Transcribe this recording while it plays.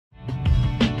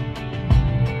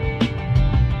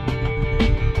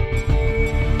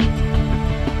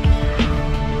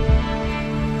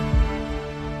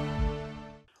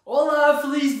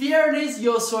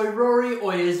yo soy Rory,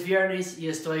 hoy es viernes y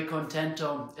estoy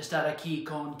contento de estar aquí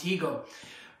contigo.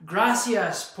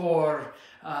 Gracias por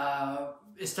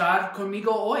estar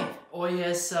conmigo hoy. Hoy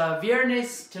es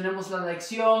viernes, tenemos la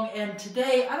lección, and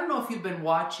today, I don't know if you've been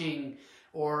watching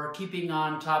or keeping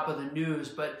on top of the news,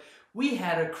 but we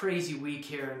had a crazy week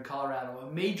here in Colorado.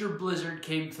 A major blizzard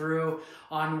came through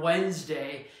on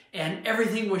Wednesday and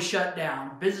everything was shut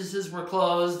down. Businesses were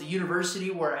closed. The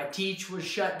university where I teach was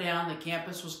shut down. The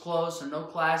campus was closed, so no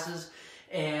classes.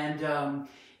 And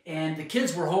the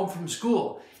kids were home from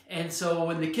school. And so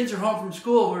when the kids are home from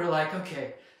school, we were like,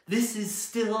 okay, this is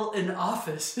still an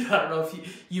office. I don't know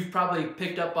if you've probably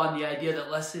picked up on the idea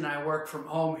that Leslie and I work from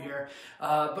home here.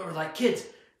 But we're like, kids,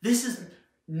 this is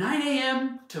 9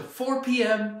 a.m. to 4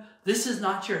 p.m. This is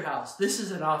not your house. This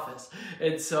is an office.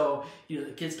 And so,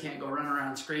 the kids can't go run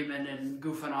around screaming and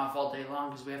goofing off all day long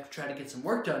because we have to try to get some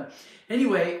work done.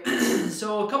 Anyway,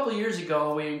 so a couple years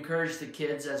ago, we encouraged the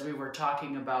kids as we were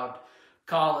talking about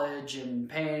college and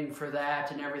paying for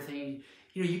that and everything.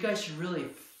 You guys should really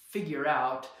figure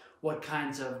out what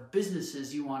kinds of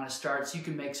businesses you want to start so you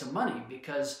can make some money,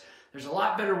 because there's a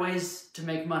lot better ways to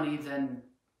make money than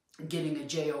getting a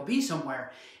job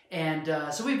somewhere. And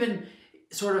so we've been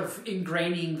sort of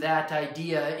ingraining that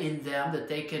idea in them, that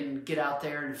they can get out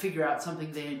there and figure out something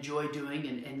they enjoy doing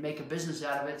and make a business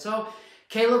out of it. So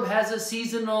Caleb has a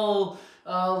seasonal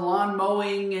lawn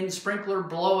mowing and sprinkler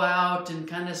blowout and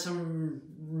kind of some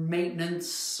maintenance,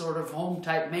 sort of home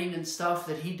type maintenance stuff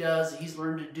that he does, that he's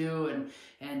learned to do,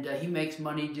 and he makes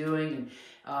money doing.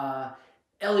 And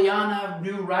Eliana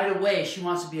knew right away she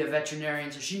wants to be a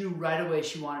veterinarian, so she knew right away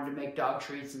she wanted to make dog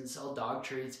treats and sell dog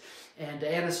treats. And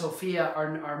Anna Sophia,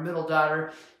 our middle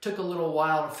daughter, took a little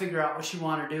while to figure out what she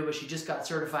wanted to do, but she just got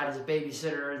certified as a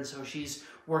babysitter, and so she's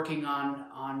working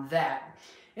on that.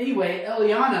 Anyway,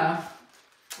 Eliana,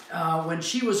 when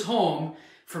she was home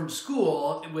from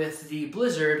school with the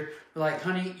blizzard, we're like,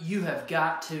 honey, you have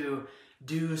got to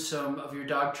do some of your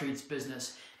dog treats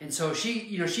business. And so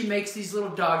she makes these little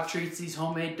dog treats, these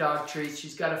homemade dog treats.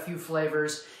 She's got a few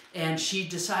flavors, and she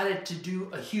decided to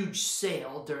do a huge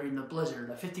sale during the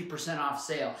blizzard, a 50% off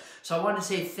sale. So I wanted to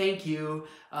say thank you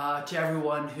to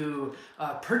everyone who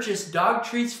purchased dog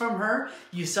treats from her.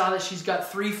 You saw that she's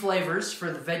got 3 flavors for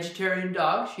the vegetarian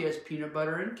dog. She has peanut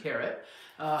butter and carrot.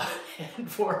 And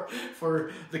for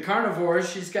the carnivores,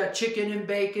 she's got chicken and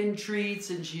bacon treats,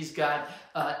 and she's got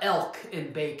elk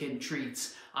and bacon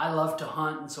treats. I love to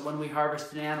hunt, and so when we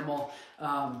harvest an animal,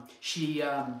 she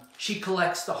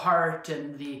collects the heart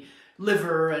and the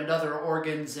liver and other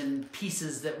organs and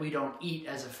pieces that we don't eat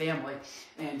as a family,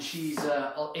 and she's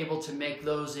able to make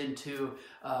those into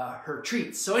her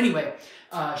treats. So anyway,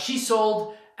 she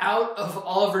sold out of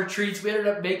all of her treats. We ended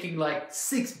up making like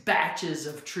 6 batches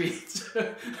of treats.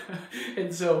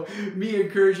 And so me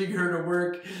encouraging her to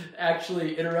work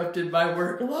actually interrupted my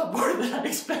work a lot more than I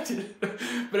expected.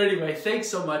 But anyway, thanks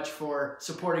so much for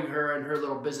supporting her and her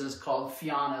little business called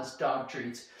Fianna's Dog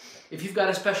Treats. If you've got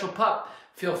a special pup,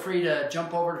 feel free to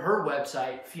jump over to her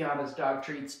website,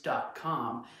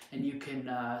 fiannasdogtreats.com, and you can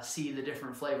see the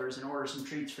different flavors and order some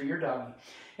treats for your doggy.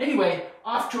 Anyway,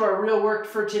 off to our real work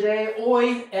for today.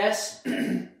 Hoy es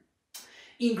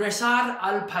ingresar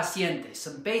al paciente.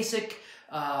 Some basic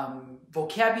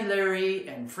vocabulary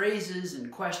and phrases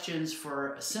and questions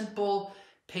for a simple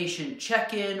patient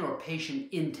check-in or patient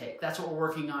intake. That's what we're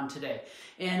working on today.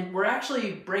 And we're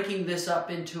actually breaking this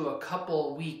up into a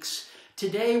couple weeks.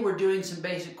 Today we're doing some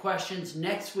basic questions.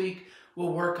 Next week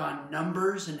we'll work on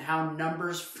numbers and how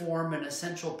numbers form an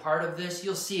essential part of this.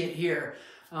 You'll see it here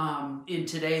in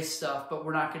today's stuff, but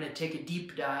we're not going to take a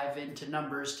deep dive into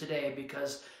numbers today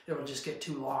because it'll just get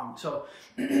too long. So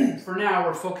for now,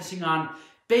 we're focusing on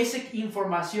basic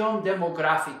información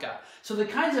demográfica. So the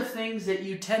kinds of things that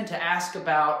you tend to ask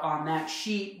about on that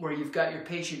sheet where you've got your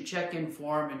patient check-in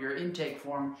form and your intake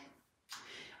form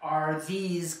are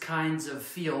these kinds of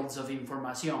fields of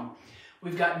información.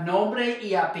 We've got nombre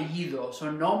y apellido.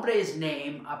 So nombre is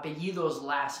name, apellido is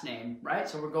last name, right?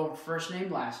 So we're going first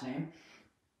name, last name.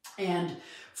 And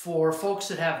for folks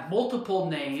that have multiple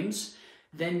names,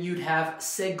 then you'd have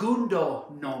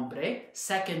segundo nombre,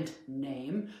 second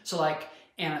name. So like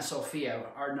Ana Sofia,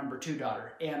 our number 2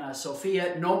 daughter. Ana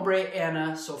Sofia, nombre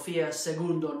Ana Sofia,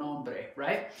 segundo nombre,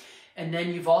 right? And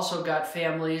then you've also got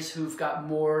families who've got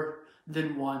more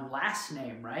than one last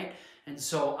name, right? And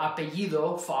so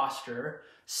apellido, Foster,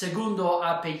 segundo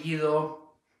apellido,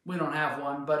 we don't have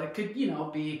one, but it could,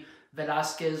 be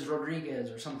Velázquez Rodriguez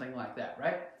or something like that,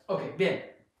 right? Okay, bien.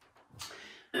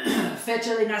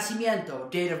 Fecha de nacimiento,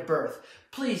 date of birth.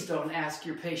 Please don't ask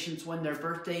your patients when their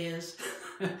birthday is.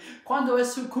 ¿Cuándo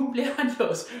es su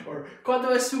cumpleaños? Or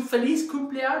 ¿cuándo es su feliz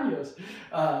cumpleaños?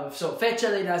 So fecha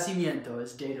de nacimiento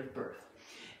is date of birth.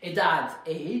 Edad,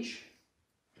 age.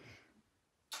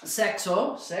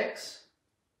 Sexo, sex.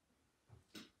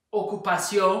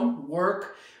 Ocupación,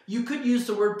 work. You could use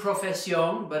the word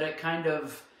profesión, but it kind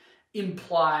of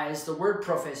implies, the word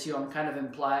profesión kind of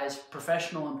implies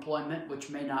professional employment, which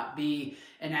may not be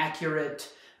an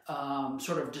accurate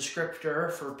sort of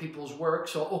descriptor for people's work.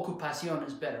 So ocupación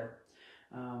is better.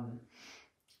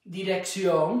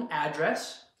 Dirección,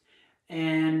 address.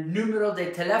 And número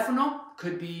de teléfono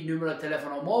could be número de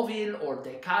teléfono móvil or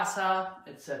de casa,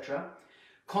 etc.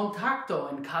 Contacto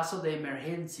en caso de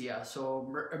emergencia, so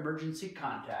emergency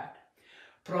contact.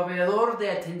 Proveedor de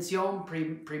atención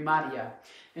primaria.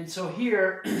 And so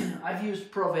here, I've used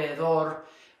proveedor.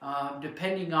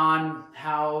 Depending on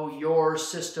how your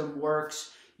system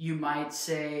works, you might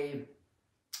say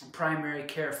primary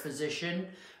care physician,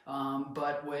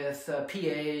 but with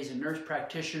PAs and nurse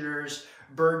practitioners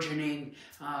burgeoning,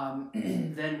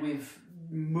 then we've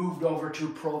moved over to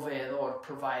proveedor,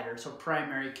 provider, so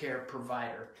primary care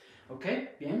provider. Okay,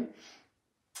 bien.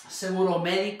 Seguro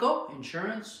médico,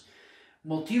 insurance.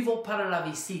 Motivo para la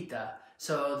visita.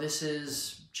 So this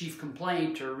is chief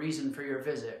complaint or reason for your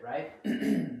visit, right?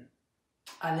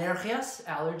 Alergias,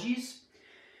 allergies.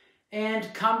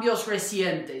 And cambios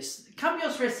recientes.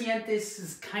 Cambios recientes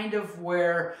is kind of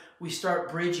where we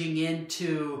start bridging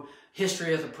into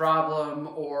history of the problem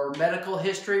or medical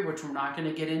history, which we're not going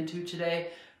to get into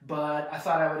today, but I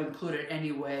thought I would include it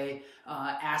anyway,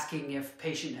 asking if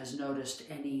patient has noticed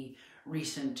any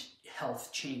recent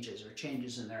health changes or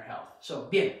changes in their health. So,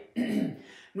 bien.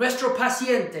 Nuestro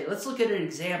paciente. Let's look at an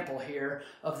example here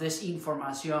of this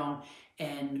información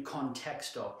en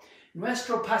contexto.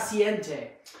 Nuestro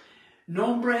paciente.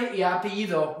 Nombre y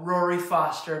apellido, Rory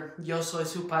Foster. Yo soy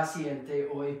su paciente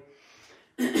hoy.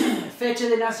 Fecha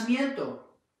de nacimiento.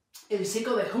 El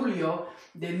 5 de julio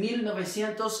de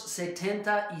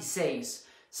 1976.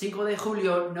 5 de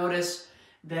julio, notice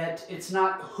that it's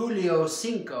not Julio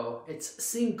Cinco, it's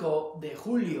Cinco de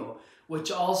Julio,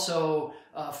 which also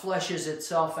fleshes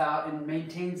itself out and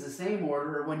maintains the same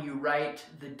order when you write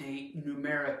the date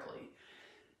numerically.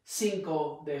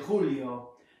 5 de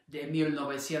Julio de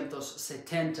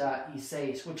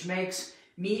 1976, which makes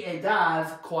mi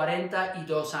edad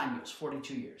 42 años,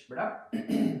 42 years, ¿verdad?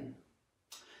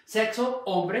 Sexo,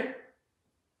 hombre.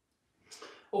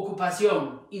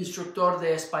 Ocupación, instructor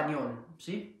de español,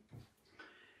 ¿sí?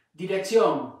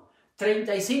 Dirección,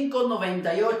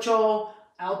 3598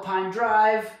 Alpine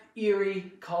Drive,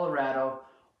 Erie, Colorado,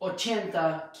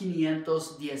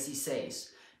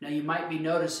 80516. Now you might be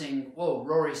noticing, whoa,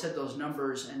 Rory said those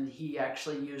numbers and he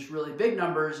actually used really big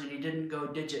numbers and he didn't go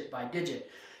digit by digit.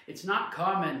 It's not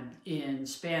common in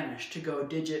Spanish to go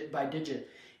digit by digit.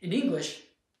 In English,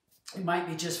 it might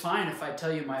be just fine if I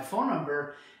tell you my phone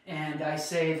number and I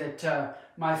say that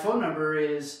my phone number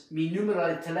is, mi número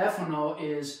de teléfono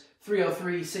is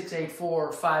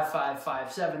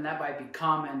 303-684-5557. That might be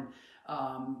common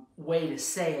way to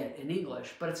say it in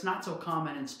English, but it's not so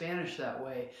common in Spanish that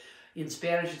way. In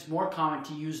Spanish, it's more common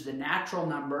to use the natural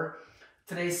number,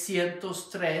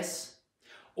 303,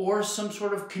 or some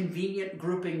sort of convenient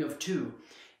grouping of two.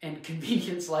 And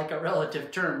convenience like a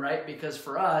relative term, right? Because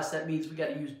for us, that means we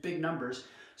got to use big numbers.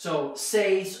 So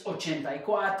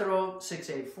 684,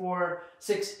 684,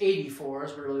 684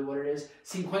 is really what it is,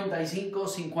 55,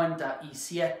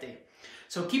 57.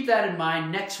 So keep that in mind.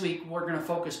 Next week, we're going to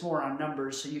focus more on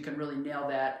numbers so you can really nail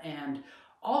that. And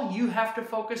all you have to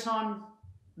focus on,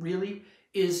 really,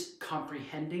 is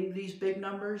comprehending these big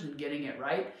numbers and getting it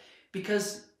right.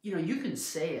 Because, you know, you can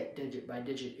say it digit by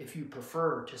digit if you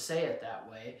prefer to say it that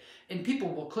way. And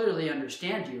people will clearly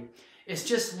understand you. It's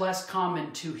just less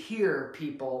common to hear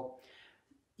people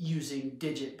using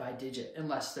digit by digit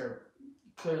unless they're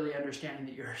clearly understanding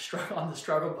that you're on the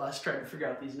struggle bus trying to figure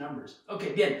out these numbers.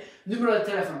 Okay, bien, número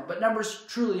de teléfono. But numbers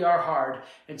truly are hard,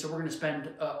 and so we're going to spend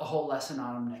a whole lesson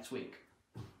on them next week.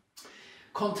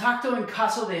 Contacto en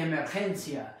caso de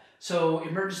emergencia. So,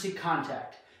 emergency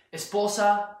contact.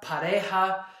 Esposa,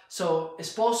 pareja. So,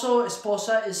 esposo,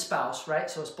 esposa is spouse, right?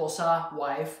 So, esposa,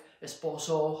 wife.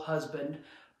 Esposo, husband.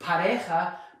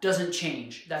 Pareja doesn't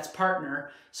change. That's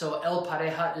partner. So el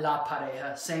pareja, la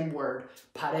pareja, same word.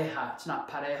 Pareja. It's not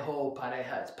parejo,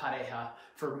 pareja. It's pareja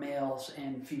for males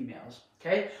and females.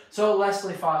 Okay? So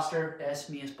Leslie Foster es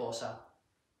mi esposa.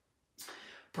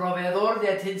 Proveedor de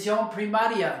atención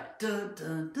primaria. Dun,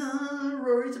 dun, dun.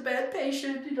 Rory's a bad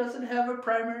patient. He doesn't have a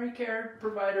primary care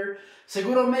provider.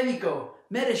 Seguro médico.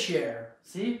 Medishare.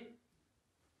 See?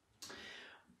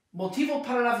 Motivo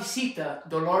para la visita,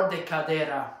 dolor de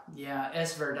cadera. Ya,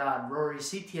 es verdad, Rory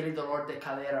sí tiene dolor de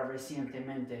cadera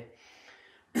recientemente.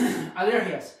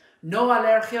 Alergias. No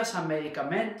alergias a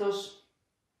medicamentos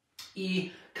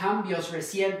y cambios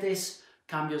recientes,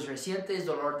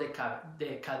 dolor de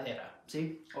cadera.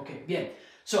 ¿Sí? Okay, bien.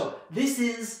 So, this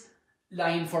is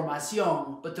la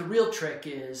información, but the real trick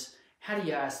is, how do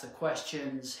you ask the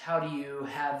questions? How do you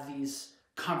have these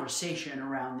conversation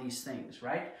around these things,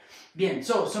 right? Bien,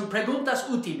 so some preguntas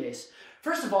útiles.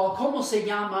 First of all, ¿cómo se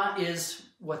llama is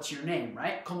what's your name,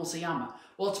 right? ¿Cómo se llama?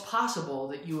 Well, it's possible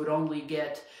that you would only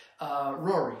get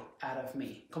Rory out of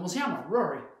me. ¿Cómo se llama?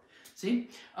 Rory. See?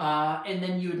 And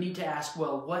then you would need to ask,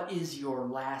 well, what is your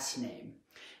last name?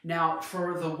 Now,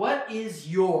 for the what is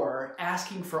your,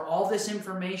 asking for all this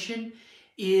information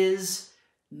is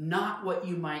not what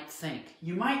you might think.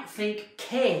 You might think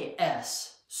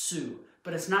KS, su,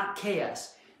 but it's not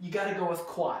KS. You got to go with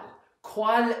cuál.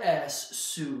 ¿Cuál es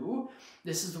su?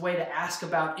 This is the way to ask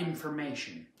about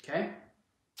information, okay?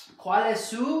 ¿Cuál es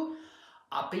su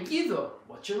apellido?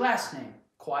 What's your last name?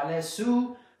 ¿Cuál es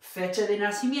su fecha de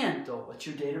nacimiento? What's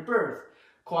your date of birth?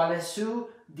 ¿Cuál es su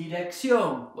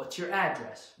dirección? What's your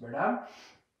address? ¿Verdad?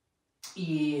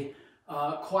 Y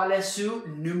 ¿cuál es su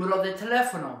número de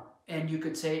teléfono? And you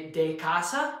could say de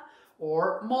casa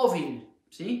or móvil.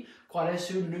 ¿Sí? ¿Cuál es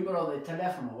su número de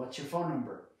teléfono? What's your phone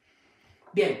number?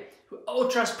 Bien,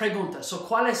 otras preguntas. So,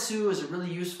 ¿cuál es su is a really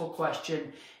useful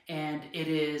question, and it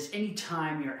is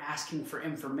anytime you're asking for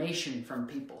information from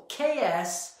people.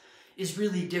 KS is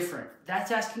really different.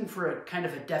 That's asking for a kind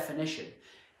of a definition.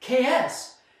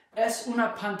 KS es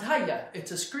una pantalla.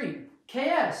 It's a screen.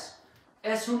 KS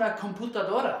es una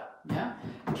computadora. Yeah?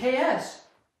 KS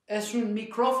es un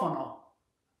micrófono.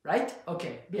 Right?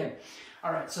 Okay, bien.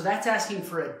 All right, so that's asking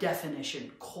for a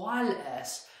definition. ¿Cuál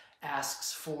es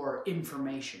asks for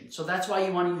information. So that's why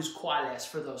you want to use ¿cuál es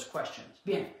for those questions.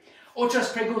 Bien.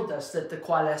 Otras preguntas that the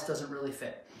 ¿cuál es doesn't really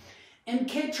fit. ¿En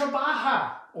qué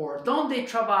trabaja? Or ¿dónde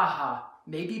trabaja?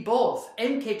 Maybe both.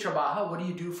 ¿En qué trabaja? What do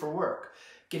you do for work?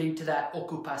 Getting to that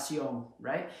ocupación,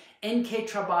 right? ¿En qué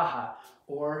trabaja?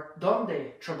 Or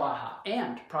 ¿dónde trabaja?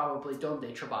 And probably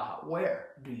 ¿dónde trabaja? Where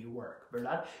do you work?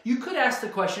 ¿Verdad? You could ask the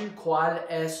question ¿cuál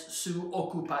es su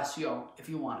ocupación? If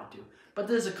you wanted to. But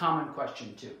this is a common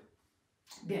question too.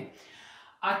 Bien.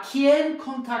 ¿A quién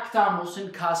contactamos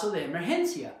en caso de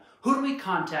emergencia? Who do we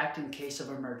contact in case of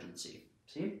emergency?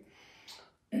 ¿Sí?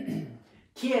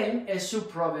 ¿Quién es su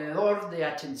proveedor de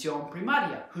atención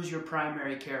primaria? Who's your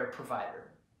primary care provider?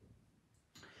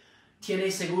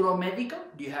 ¿Tiene seguro médico?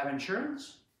 Do you have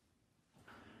insurance?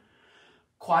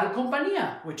 ¿Cuál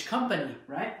compañía? Which company,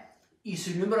 right? ¿Y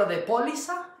su número de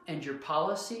póliza? And your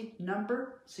policy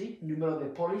number, ¿sí? Número de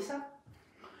póliza.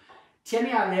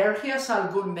 ¿Tiene alergias a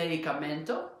algún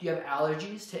medicamento? Do you have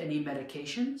allergies to any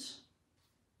medications?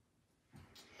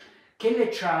 ¿Qué le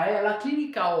trae a la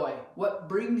clínica hoy? What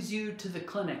brings you to the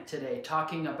clinic today?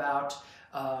 Talking about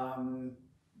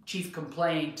chief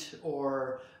complaint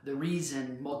or the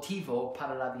reason, motivo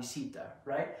para la visita,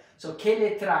 right? So, ¿qué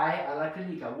le trae a la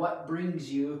clínica? What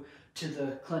brings you to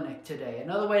the clinic today?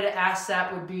 Another way to ask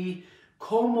that would be,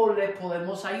 ¿cómo le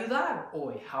podemos ayudar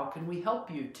hoy? How can we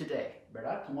help you today?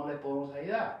 ¿Verdad? ¿Cómo le podemos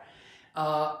ayudar?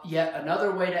 Yet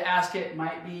another way to ask it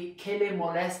might be, ¿qué le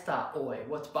molesta hoy?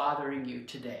 What's bothering you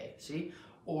today? See?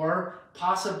 Or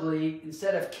possibly,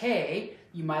 instead of ¿qué,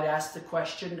 you might ask the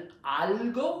question,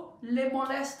 ¿algo le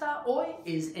molesta hoy?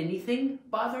 Is anything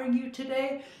bothering you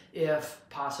today? If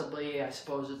possibly, I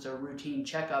suppose it's a routine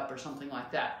checkup or something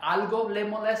like that. ¿Algo le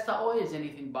molesta hoy? Is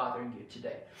anything bothering you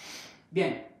today?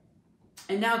 Bien.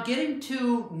 And now getting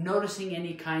to noticing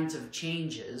any kinds of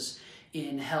changes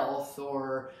in health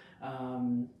or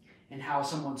in how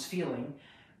someone's feeling.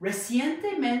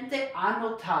 Recientemente ha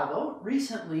notado,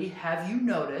 recently, have you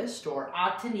noticed, or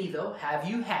ha tenido, have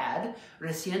you had,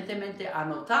 recientemente ha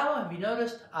notado, have you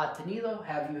noticed, ha tenido,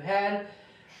 have you had,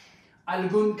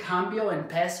 algún cambio en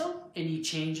peso, any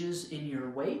changes in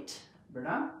your weight,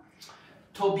 ¿verdad?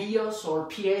 Tobillos or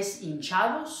pies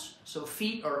hinchados, so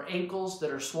feet or ankles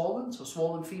that are swollen, so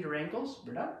swollen feet or ankles,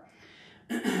 ¿verdad?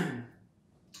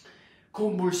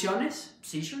 Convulsiones,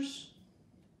 seizures.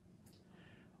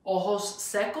 Ojos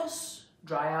secos,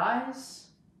 dry eyes.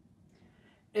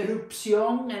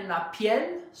 Erupción en la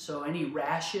piel, so any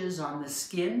rashes on the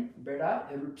skin, ¿verdad?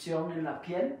 Erupción en la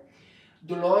piel.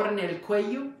 Dolor en el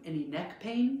cuello, any neck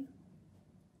pain.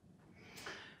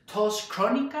 Tos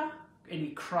crónica,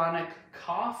 any chronic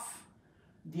cough.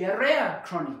 Diarrea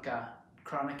crónica,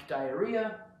 chronic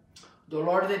diarrhea.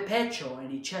 Dolor de pecho,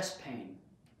 any chest pain.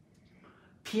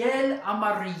 Piel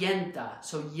amarillenta,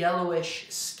 so yellowish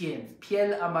skin.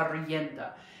 Piel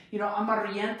amarillenta. You know,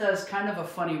 amarillenta is kind of a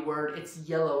funny word. It's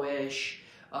yellowish.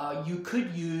 You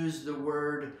could use the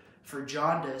word for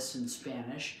jaundice in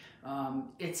Spanish.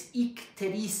 It's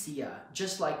ictericia,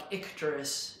 just like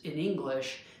icterus in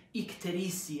English,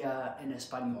 ictericia in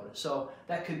Espanol. So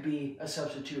that could be a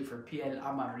substitute for piel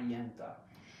amarillenta.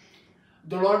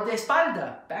 Dolor de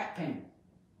espalda, back pain.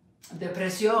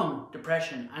 Depresión,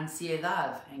 depression.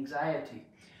 Ansiedad, anxiety.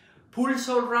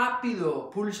 Pulso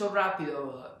rápido,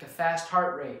 like a fast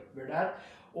heart rate, ¿verdad?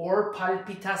 Or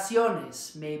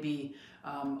palpitaciones, maybe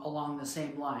along the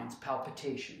same lines,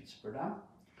 palpitations, ¿verdad?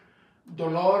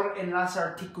 Dolor en las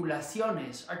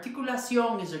articulaciones.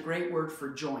 Articulación is a great word for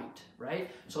joint,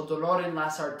 right? So dolor en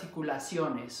las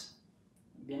articulaciones.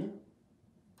 Bien.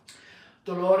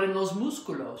 Dolor en los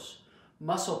músculos.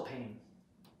 Muscle pain.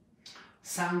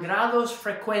 Sangrados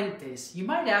frecuentes. You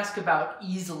might ask about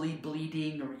easily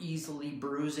bleeding or easily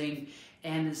bruising,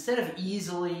 and instead of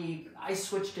easily, I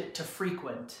switched it to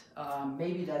frequent.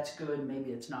 Maybe that's good,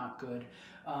 maybe it's not good,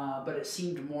 but it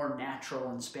seemed more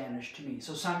natural in Spanish to me.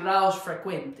 So sangrados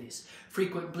frecuentes,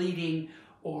 frequent bleeding,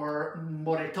 or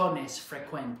moretones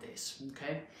frecuentes,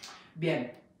 okay? Bien.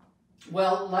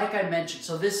 Well, like I mentioned,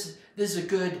 so this is a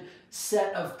good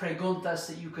set of preguntas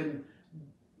that you can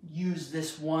use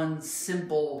this one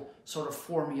simple sort of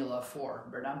formula for,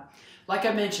 ¿verdad? Like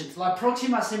I mentioned, la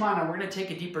próxima semana we're going to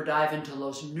take a deeper dive into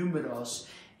los números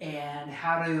and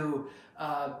how to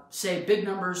say big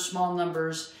numbers, small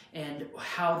numbers, and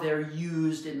how they're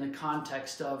used in the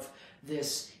context of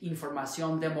this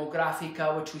información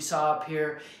demográfica, which we saw up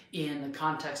here, in the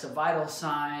context of vital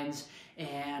signs,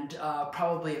 and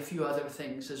probably a few other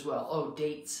things as well. Oh,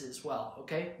 dates as well,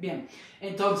 okay? Bien,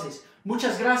 entonces,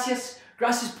 muchas gracias.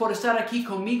 Gracias por estar aquí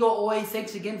conmigo hoy.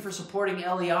 Thanks again for supporting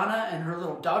Eliana and her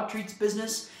little dog treats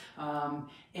business.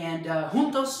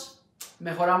 Juntos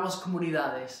mejoramos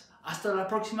comunidades. Hasta la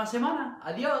próxima semana.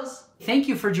 Adiós. Thank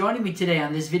you for joining me today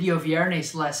on this Video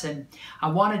Viernes lesson.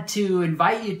 I wanted to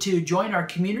invite you to join our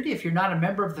community if you're not a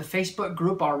member of the Facebook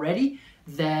group already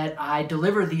that I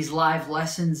deliver these live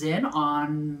lessons in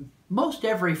on most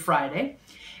every Friday.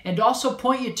 And also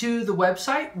point you to the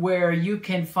website where you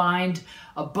can find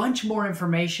a bunch more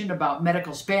information about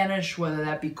medical Spanish, whether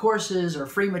that be courses or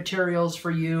free materials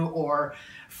for you, or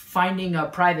finding a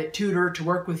private tutor to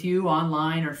work with you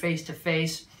online or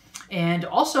face-to-face. And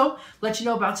also let you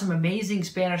know about some amazing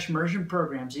Spanish immersion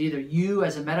programs, either you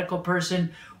as a medical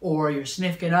person or your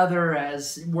significant other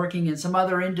as working in some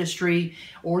other industry,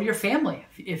 or your family.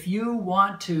 If you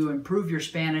want to improve your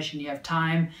Spanish and you have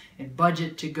time and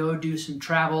budget to go do some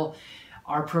travel,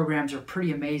 our programs are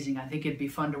pretty amazing. I think it'd be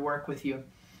fun to work with you.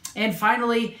 And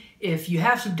finally, if you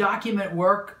have some document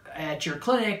work at your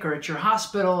clinic or at your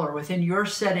hospital or within your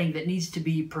setting that needs to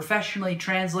be professionally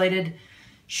translated,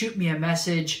 shoot me a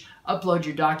message, upload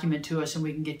your document to us, and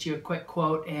we can get you a quick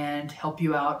quote and help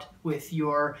you out with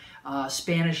your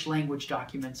Spanish language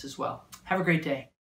documents as well. Have a great day.